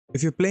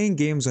If you're playing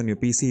games on your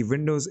PC,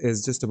 Windows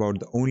is just about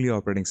the only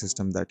operating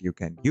system that you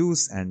can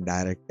use, and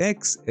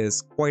DirectX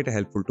is quite a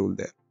helpful tool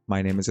there.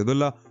 My name is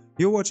Abdullah.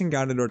 You're watching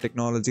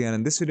Candid.Technology, and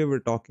in this video, we're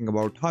talking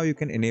about how you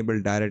can enable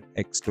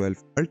DirectX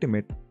 12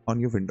 Ultimate on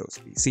your Windows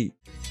PC.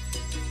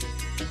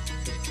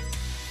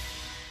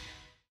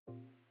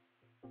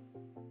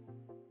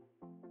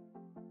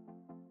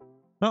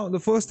 Now, the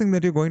first thing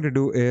that you're going to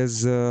do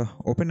is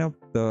open up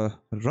the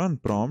run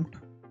prompt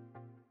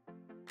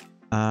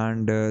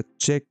and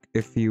check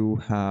if you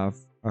have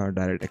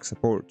DirectX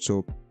support.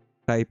 So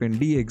type in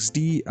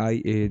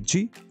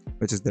DXDIAG,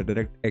 which is the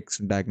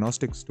DirectX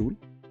diagnostics tool.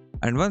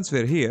 And once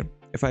we're here,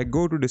 if I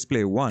go to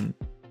display 1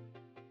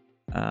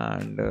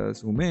 and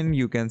zoom in,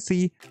 you can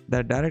see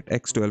that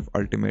DirectX 12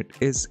 Ultimate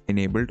is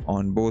enabled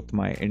on both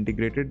my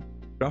integrated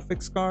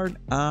graphics card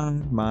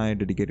and my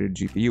dedicated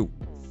GPU.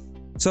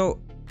 So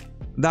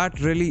that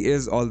really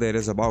is all there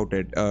is about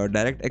it.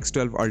 DirectX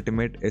 12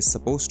 Ultimate is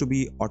supposed to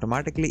be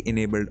automatically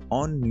enabled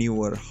on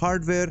newer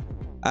hardware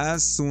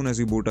as soon as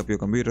you boot up your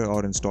computer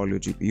or install your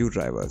GPU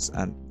drivers,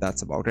 and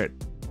that's about it.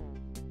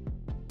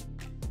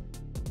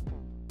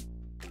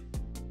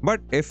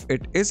 But if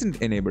it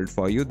isn't enabled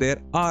for you,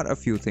 there are a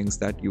few things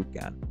that you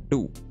can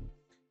do.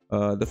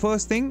 The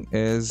first thing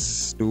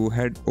is to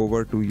head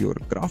over to your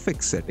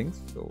graphics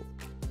settings. So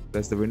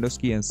press the Windows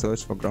key and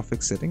search for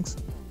graphics settings.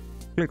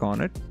 Click on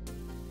it.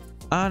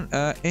 And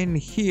in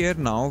here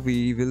now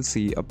we will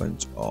see a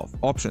bunch of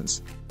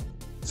options.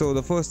 So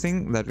the first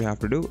thing that we have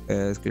to do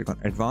is click on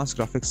advanced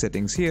graphics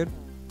settings here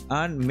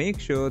and make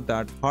sure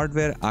that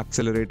hardware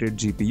accelerated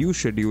GPU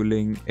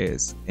scheduling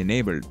is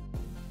enabled.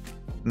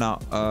 Now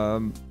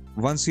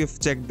once you've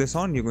checked this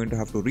on, you're going to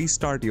have to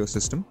restart your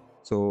system.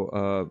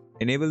 So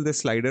enable this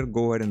slider,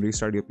 go ahead and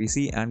restart your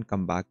PC and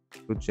come back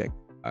to check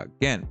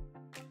again.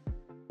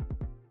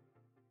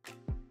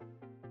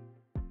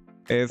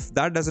 If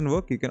that doesn't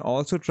work, you can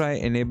also try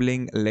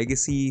enabling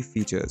legacy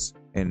features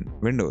in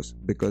Windows,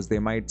 because they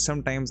might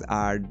sometimes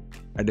add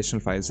additional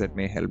files that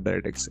may help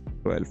DirectX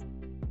 12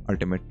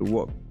 Ultimate to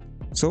work.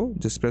 So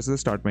just press the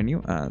start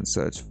menu and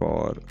search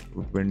for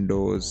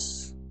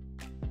Windows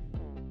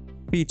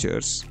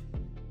features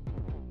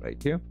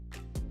right here.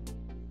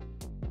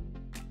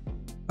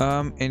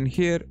 In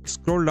here,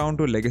 scroll down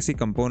to legacy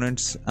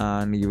components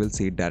and you will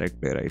see direct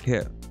play right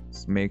here.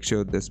 Make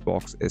sure this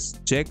box is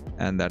checked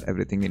and that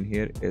everything in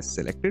here is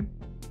selected.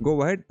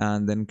 Go ahead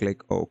and then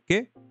click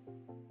OK.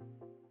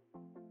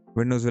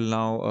 Windows will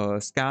now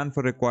scan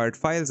for required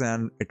files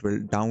and it will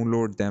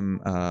download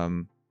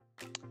them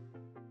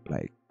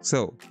like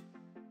so.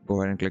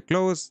 Go ahead and click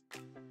close.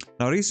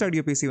 Now restart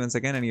your PC once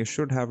again and you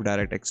should have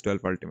DirectX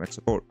 12 Ultimate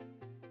support.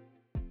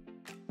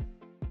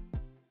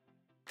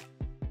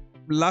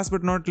 Last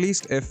but not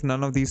least, if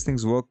none of these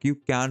things work, you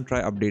can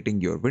try updating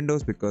your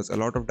Windows, because a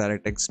lot of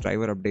DirectX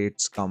driver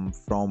updates come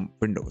from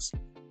Windows.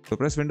 So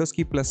press Windows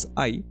key plus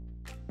I,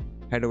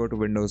 head over to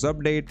Windows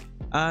Update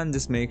and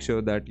just make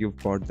sure that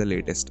you've got the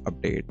latest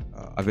update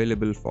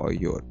available for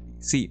your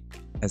PC.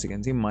 As you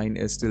can see, mine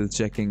is still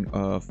checking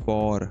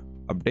for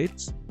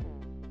updates.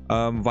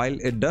 While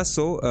it does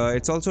so,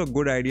 it's also a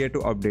good idea to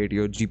update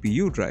your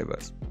GPU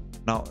drivers.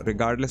 Now,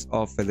 regardless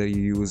of whether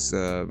you use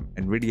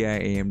NVIDIA,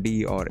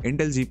 AMD or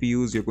Intel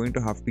GPUs, you're going to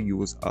have to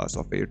use a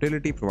software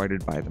utility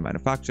provided by the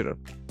manufacturer.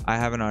 I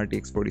have an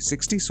RTX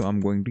 4060, so I'm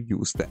going to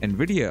use the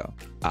NVIDIA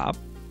app.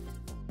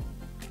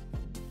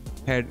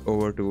 Head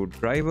over to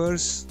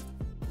drivers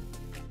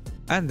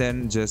and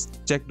then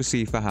just check to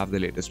see if I have the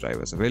latest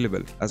drivers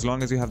available. As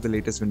long as you have the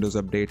latest Windows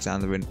updates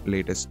and the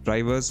latest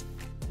drivers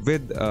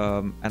with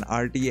an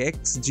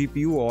RTX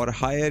GPU or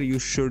higher, you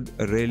should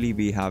really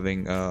be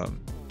having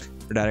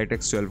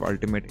DirectX 12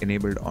 Ultimate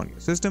enabled on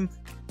your system.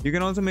 You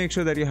can also make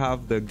sure that you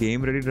have the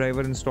game ready driver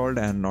installed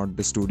and not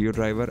the studio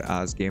driver,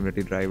 as game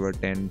ready driver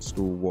tends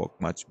to work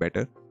much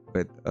better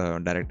with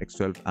DirectX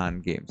 12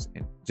 and games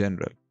in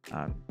general.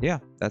 And yeah,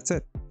 that's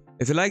it.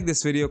 If you like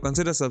this video,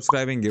 consider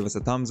subscribing, give us a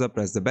thumbs up,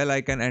 press the bell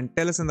icon and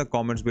tell us in the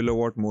comments below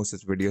what more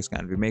such videos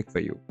can we make for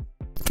you.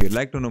 If you'd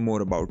like to know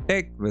more about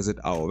tech, visit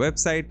our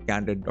website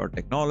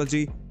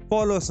Candid.Technology.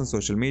 Follow us on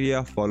social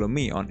media, follow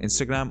me on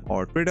Instagram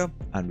or Twitter,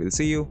 and we'll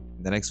see you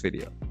in the next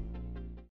video.